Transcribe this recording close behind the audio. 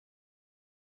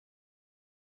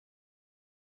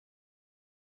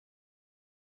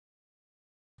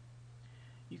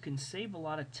You can save a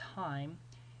lot of time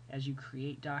as you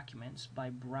create documents by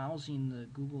browsing the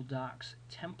Google Docs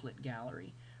template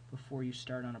gallery before you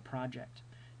start on a project.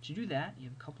 To do that, you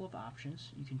have a couple of options.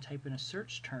 You can type in a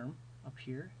search term up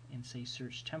here and say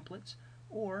search templates,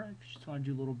 or if you just want to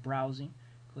do a little browsing,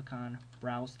 click on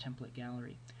Browse Template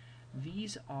Gallery.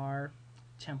 These are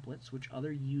templates which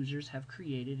other users have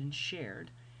created and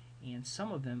shared, and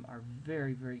some of them are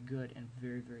very, very good and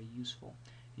very, very useful.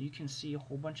 You can see a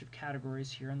whole bunch of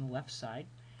categories here on the left side,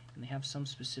 and they have some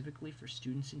specifically for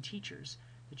students and teachers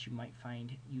that you might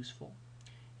find useful.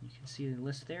 You can see the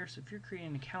list there, so if you're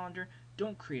creating a calendar,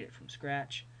 don't create it from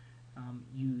scratch.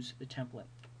 Use the template.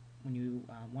 When you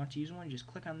want to use one, you just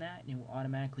click on that and it will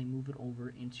automatically move it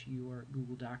over into your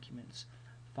Google Documents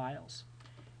files.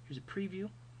 Here's a preview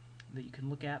that you can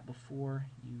look at before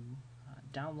you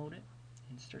download it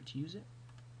and start to use it.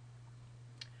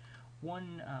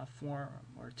 One form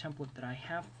or template that I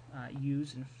have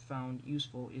used and found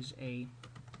useful is a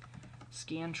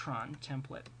Scantron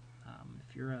template.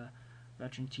 If you're a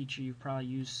veteran teacher, you've probably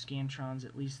used Scantrons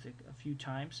at least a few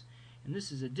times. And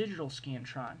this is a digital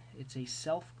Scantron. It's a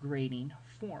self-grading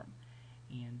form,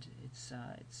 and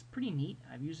it's pretty neat.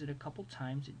 I've used it a couple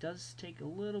times. It does take a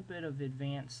little bit of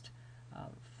advanced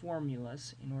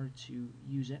formulas in order to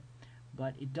use it,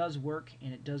 but it does work,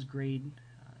 and it does grade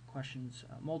questions,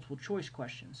 multiple choice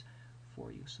questions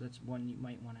for you. So that's one you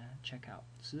might want to check out.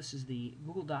 So this is the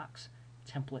Google Docs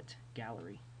Template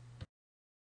Gallery.